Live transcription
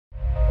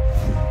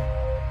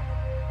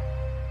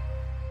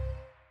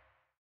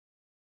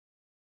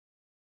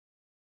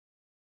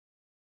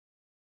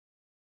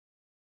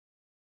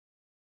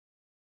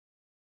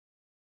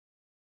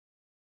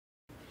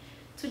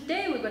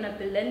Today we're going to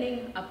be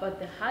learning about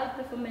the high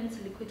performance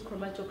liquid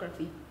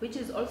chromatography, which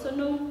is also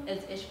known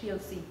as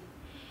HPLC.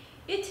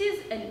 It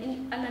is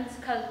an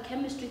analytical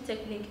chemistry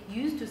technique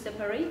used to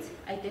separate,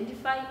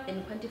 identify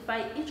and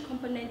quantify each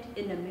component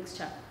in a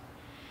mixture.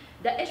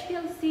 The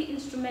HPLC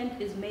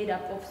instrument is made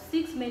up of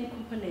 6 main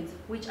components,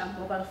 which are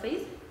mobile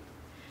phase,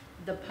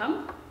 the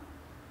pump,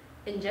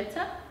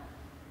 injector,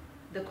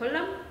 the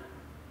column,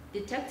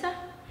 detector,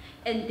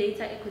 and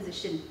data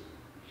acquisition.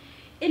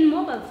 In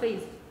mobile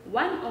phase,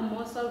 one or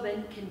more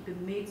solvent can be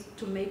mixed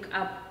to make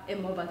up a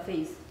mobile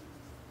phase.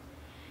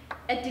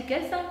 A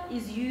degasser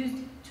is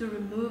used to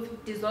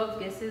remove dissolved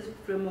gases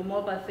from a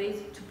mobile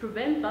phase to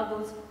prevent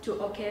bubbles to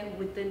occur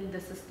within the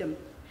system.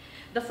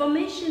 The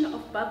formation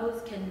of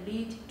bubbles can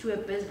lead to a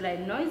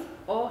baseline noise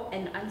or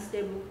an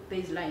unstable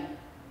baseline.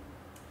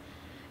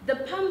 The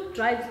pump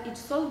drives each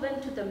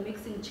solvent to the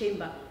mixing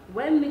chamber,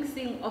 where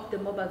mixing of the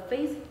mobile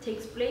phase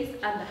takes place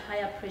under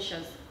higher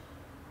pressures.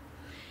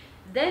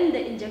 Then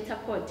the injector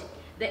port.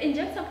 The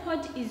injector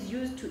port is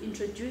used to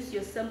introduce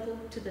your sample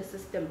to the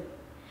system.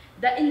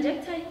 The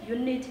injector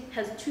unit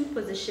has 2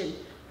 positions,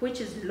 which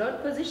is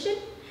load position,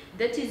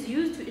 that is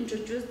used to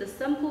introduce the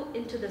sample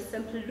into the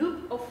sample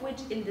loop, of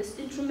which in this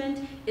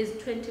instrument is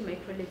 20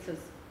 microliters.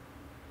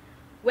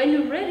 When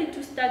you're ready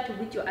to start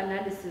with your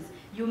analysis,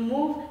 you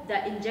move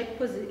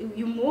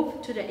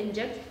to the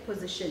inject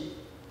position.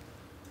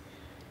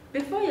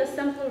 Before your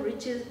sample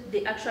reaches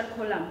the actual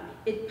column,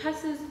 it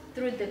passes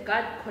through the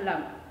guard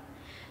column.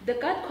 The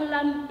guard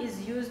column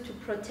is used to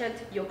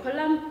protect your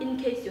column in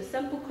case your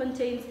sample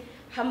contains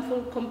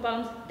harmful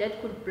compounds that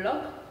could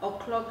block or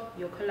clog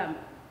your column.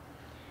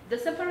 The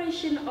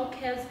separation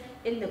occurs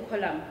in the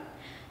column.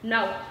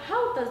 Now,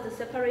 how does the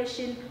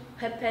separation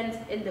happen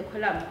in the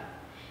column?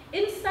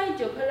 Inside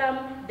your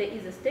column, there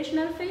is a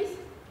stationary phase,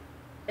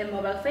 a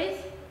mobile phase,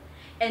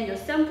 and your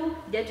sample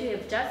that you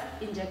have just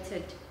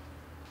injected.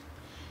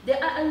 There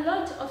are a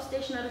lot of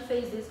stationary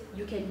phases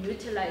you can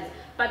utilize,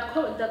 but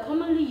the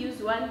commonly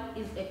used one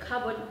is a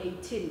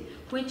carbon-18,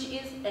 which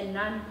is a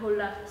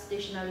non-polar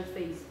stationary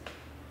phase.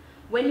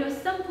 When your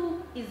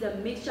sample is a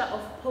mixture of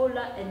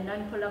polar and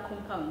non-polar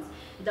compounds,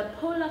 the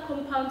polar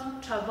compounds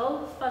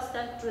travel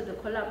faster through the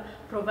column,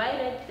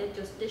 provided that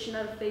your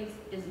stationary phase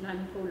is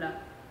non-polar.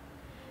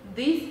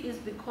 This is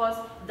because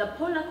the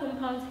polar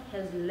compounds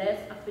has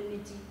less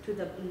affinity to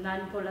the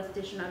non-polar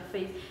stationary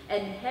phase,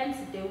 and hence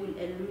they will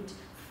elute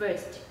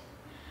first.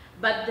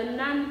 But the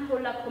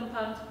non-polar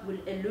compounds will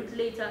elute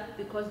later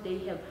because they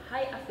have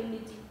high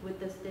affinity with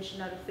the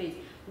stationary phase,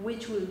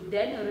 which will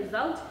then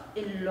result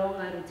in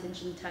longer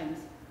retention times.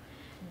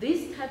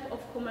 This type of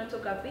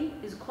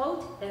chromatography is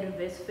called a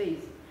reverse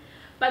phase.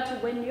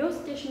 But when your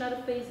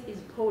stationary phase is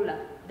polar,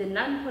 the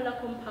non-polar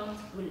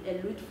compounds will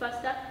elute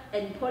faster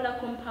and polar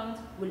compounds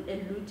will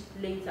elute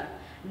later.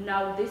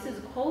 Now this is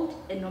called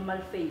a normal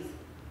phase.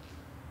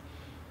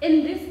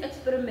 In this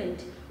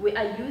experiment, we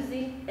are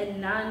using a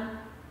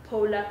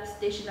non-polar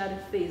stationary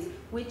phase,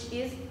 which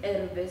is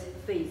a reverse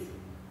phase.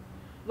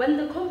 When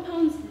the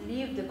compounds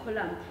leave the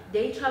column,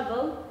 they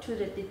travel to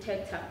the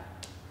detector.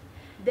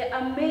 There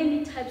are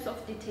many types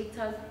of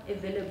detectors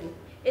available.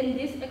 In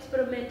this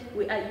experiment,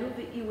 we are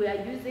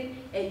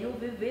using a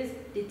UV-vis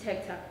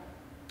detector,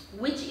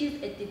 which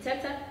is a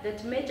detector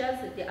that measures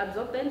the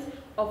absorbance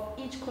of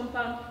each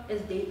compound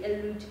as they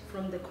elute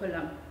from the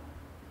column.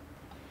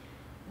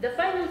 The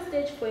final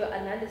stage for your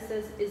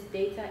analysis is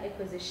data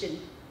acquisition,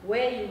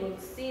 where you will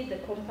see the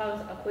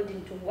compounds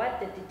according to what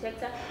the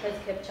detector has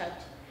captured.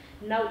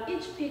 Now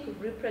each peak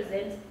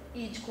represents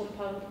each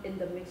compound in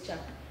the mixture.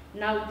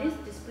 Now this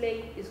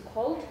display is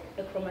called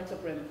a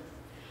chromatogram.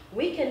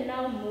 We can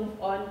now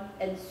move on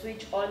and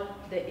switch on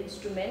the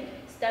instrument,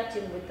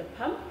 starting with the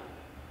pump,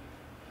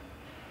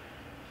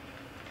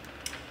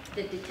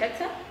 the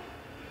detector,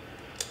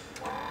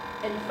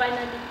 and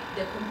finally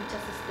the computer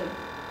system.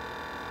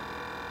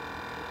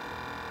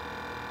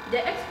 The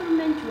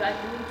experiment we are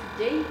doing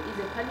today is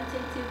a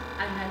qualitative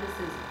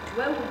analysis,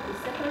 where we'll be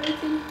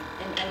separating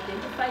and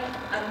identifying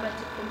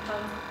aromatic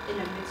compounds in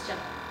a mixture.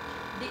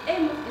 The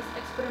aim of this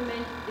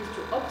experiment is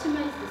to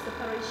optimize the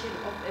separation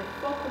of a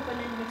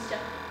 4-component mixture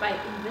by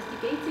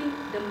investigating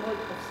the mode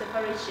of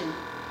separation,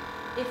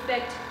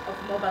 effect of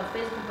mobile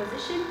phase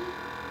composition,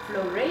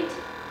 flow rate,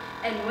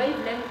 and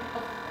wavelength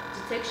of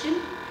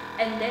detection,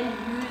 and then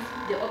use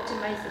the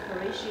optimized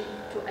separation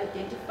to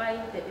identify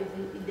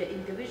the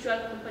individual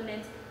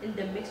components in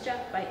the mixture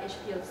by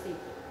HPLC.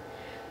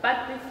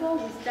 But before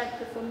we start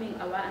performing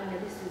our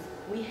analysis,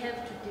 we have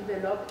to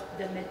develop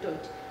the method.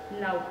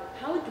 Now,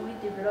 how do we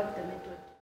develop the method?